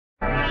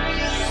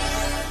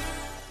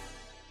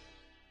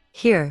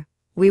Here,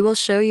 we will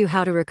show you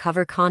how to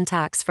recover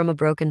contacts from a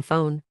broken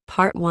phone.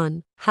 Part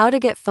 1. How to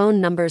get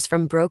phone numbers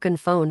from broken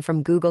phone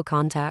from Google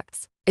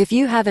Contacts. If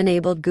you have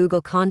enabled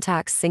Google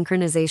Contacts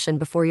synchronization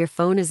before your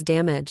phone is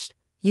damaged,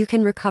 you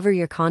can recover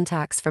your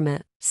contacts from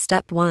it.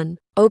 Step 1.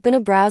 Open a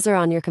browser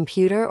on your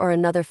computer or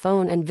another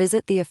phone and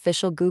visit the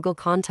official Google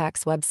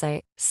Contacts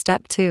website.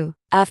 Step 2.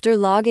 After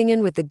logging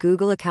in with the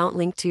Google account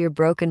linked to your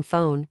broken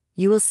phone,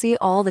 you will see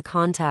all the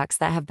contacts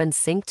that have been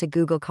synced to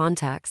Google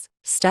Contacts.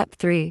 Step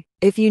 3.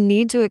 If you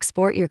need to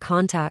export your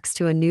contacts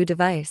to a new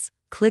device,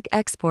 click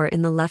Export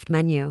in the left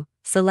menu,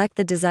 select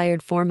the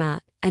desired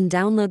format, and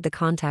download the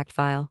contact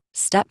file.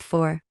 Step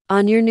 4.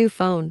 On your new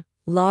phone,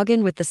 log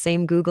in with the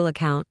same Google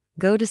account.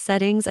 Go to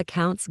Settings,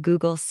 Accounts,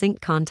 Google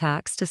Sync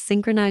Contacts to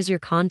synchronize your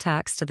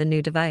contacts to the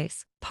new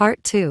device.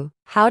 Part 2.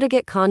 How to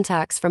get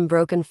contacts from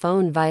broken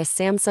phone via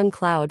Samsung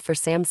Cloud for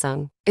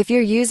Samsung. If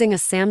you're using a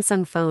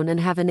Samsung phone and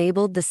have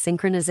enabled the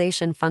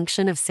synchronization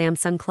function of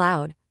Samsung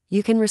Cloud,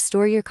 you can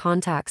restore your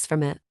contacts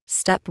from it.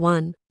 Step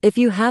 1. If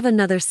you have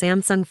another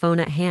Samsung phone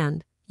at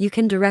hand, you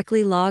can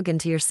directly log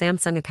into your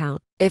Samsung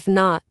account. If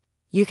not,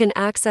 you can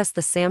access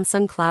the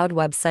Samsung Cloud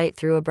website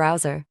through a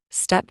browser.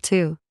 Step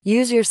 2.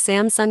 Use your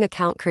Samsung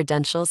account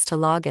credentials to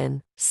log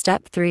in.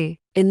 Step 3.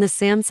 In the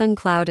Samsung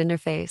Cloud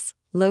interface,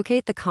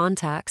 locate the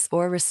Contacts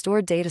or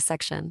Restore Data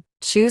section.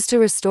 Choose to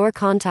restore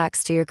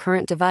contacts to your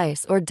current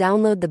device or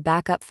download the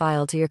backup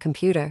file to your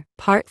computer.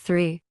 Part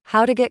 3.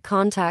 How to get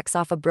contacts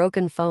off a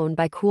broken phone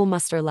by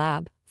Coolmuster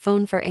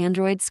Lab.Fone for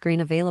Android screen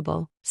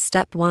available.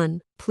 Step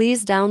 1.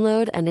 Please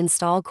download and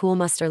install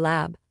Coolmuster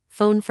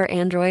Lab.Fone for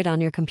Android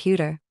on your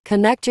computer.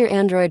 Connect your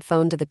Android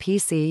phone to the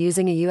PC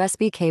using a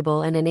USB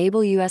cable and enable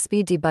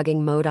USB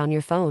debugging mode on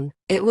your phone.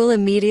 It will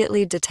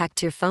immediately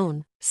detect your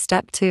phone.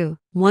 Step 2.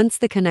 Once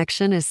the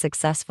connection is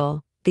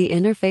successful, the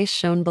interface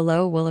shown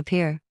below will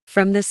appear.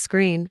 From this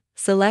screen,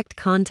 select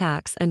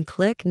Contacts and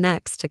click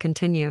Next to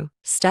continue.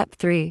 Step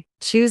 3.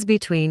 Choose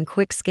between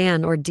Quick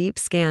Scan or Deep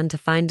Scan to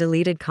find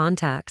deleted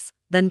contacts,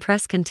 then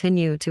press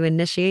Continue to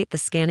initiate the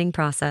scanning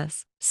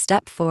process.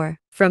 Step 4.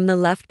 From the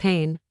left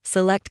pane,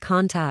 select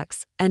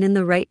Contacts, and in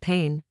the right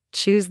pane,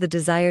 choose the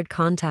desired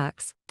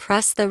contacts.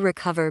 Press the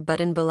Recover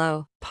button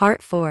below.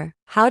 Part 4.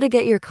 How to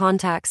get your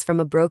contacts from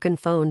a broken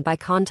phone by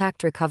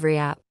Contact Recovery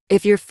app.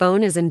 If your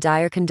phone is in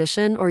dire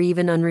condition or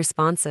even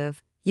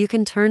unresponsive, you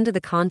can turn to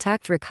the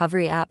Contact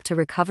Recovery app to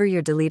recover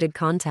your deleted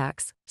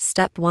contacts.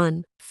 Step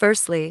 1.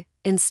 Firstly,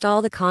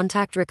 install the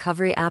Contact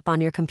Recovery app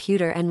on your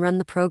computer and run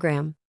the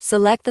program.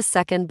 Select the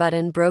second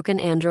button, Broken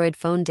Android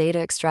Phone Data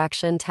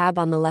Extraction tab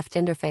on the left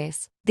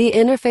interface. The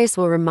interface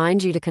will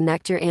remind you to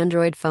connect your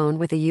Android phone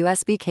with a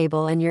USB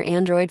cable and your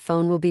Android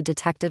phone will be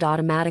detected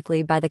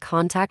automatically by the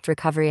Contact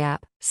Recovery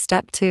app.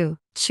 Step 2.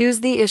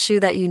 Choose the issue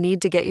that you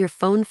need to get your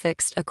phone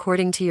fixed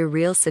according to your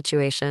real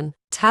situation.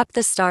 Tap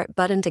the Start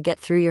button to get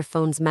through your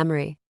phone's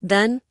memory.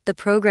 Then, the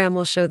program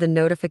will show the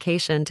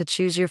notification to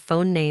choose your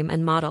phone name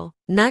and model.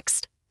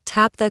 Next,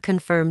 tap the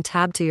Confirm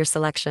tab to your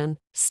selection.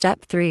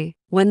 Step 3.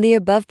 When the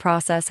above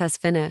process has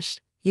finished,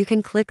 you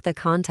can click the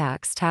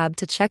Contacts tab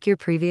to check your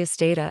previous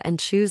data and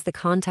choose the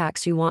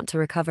contacts you want to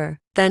recover.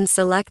 Then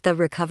select the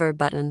Recover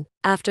button.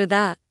 After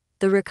that,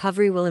 the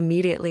recovery will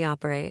immediately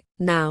operate.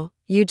 Now,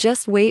 you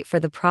just wait for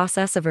the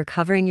process of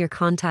recovering your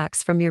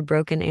contacts from your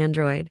broken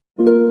Android.